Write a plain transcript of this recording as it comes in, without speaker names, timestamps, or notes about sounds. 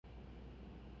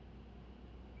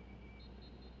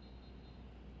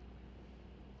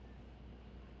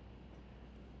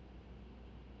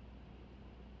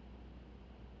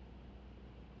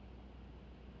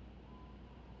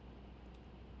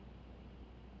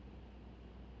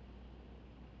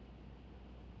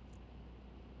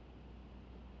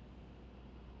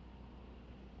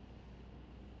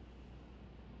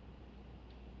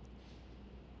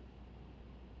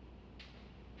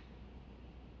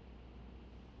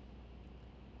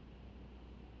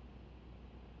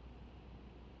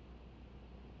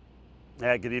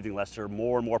Yeah, good evening, Lester.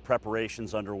 More and more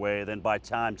preparations underway. Then by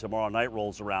time tomorrow night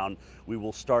rolls around, we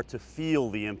will start to feel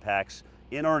the impacts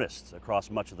in earnest across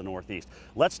much of the Northeast.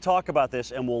 Let's talk about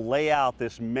this, and we'll lay out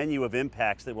this menu of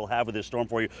impacts that we'll have with this storm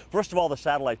for you. First of all, the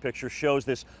satellite picture shows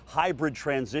this hybrid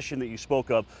transition that you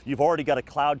spoke of. You've already got a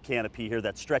cloud canopy here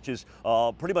that stretches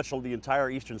pretty much the entire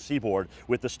eastern seaboard,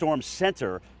 with the storm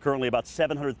center currently about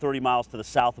 730 miles to the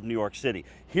south of New York City.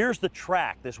 Here's the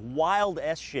track, this wild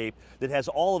S shape that has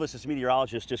all of us as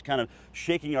meteorologists just kind of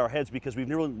shaking our heads because we've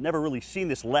never really seen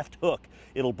this left hook.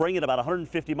 It'll bring it about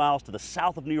 150 miles to the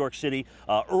south of New York City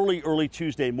early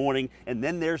Tuesday morning, and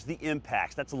then there's the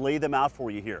impacts. Let's lay them out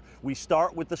for you here. We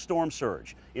start with the storm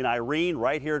surge. In Irene,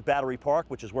 right here at Battery Park,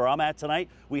 which is where I'm at tonight,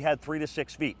 we had 3 to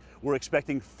 6 feet. We're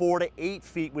expecting 4 to 8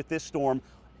 feet with this storm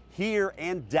here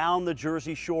and down the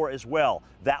Jersey Shore as well.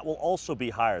 That will also be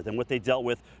higher than what they dealt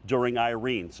with during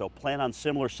Irene. So plan on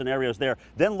similar scenarios there.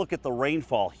 Then look at the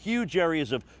rainfall. Huge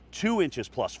areas of 2 inches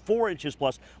plus, 4 inches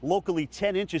plus, locally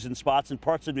 10 inches in spots in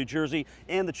parts of New Jersey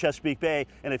and the Chesapeake Bay.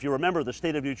 And if you remember, the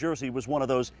state of New Jersey was one of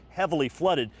those heavily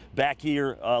flooded back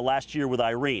here last year with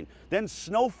Irene. Then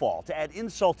snowfall to add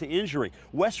insult to injury.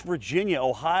 West Virginia,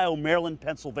 Ohio, Maryland,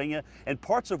 Pennsylvania, and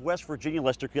parts of West Virginia,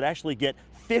 Lester, could actually get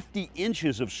 50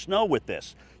 inches of snow with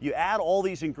this. You add all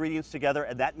these ingredients together,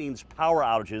 and that means power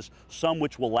outages, some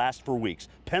which will last for weeks.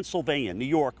 Pennsylvania, New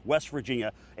York, West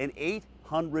Virginia, an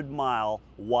 800-mile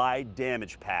wide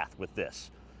damage path with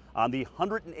this. On the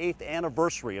 108th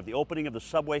anniversary of the opening of the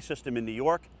subway system in New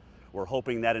York, we're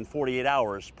hoping that in 48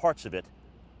 hours, parts of it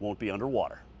won't be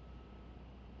underwater.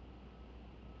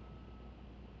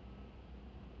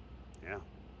 Yeah.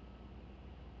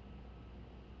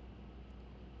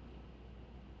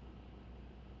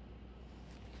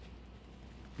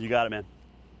 You got it, man.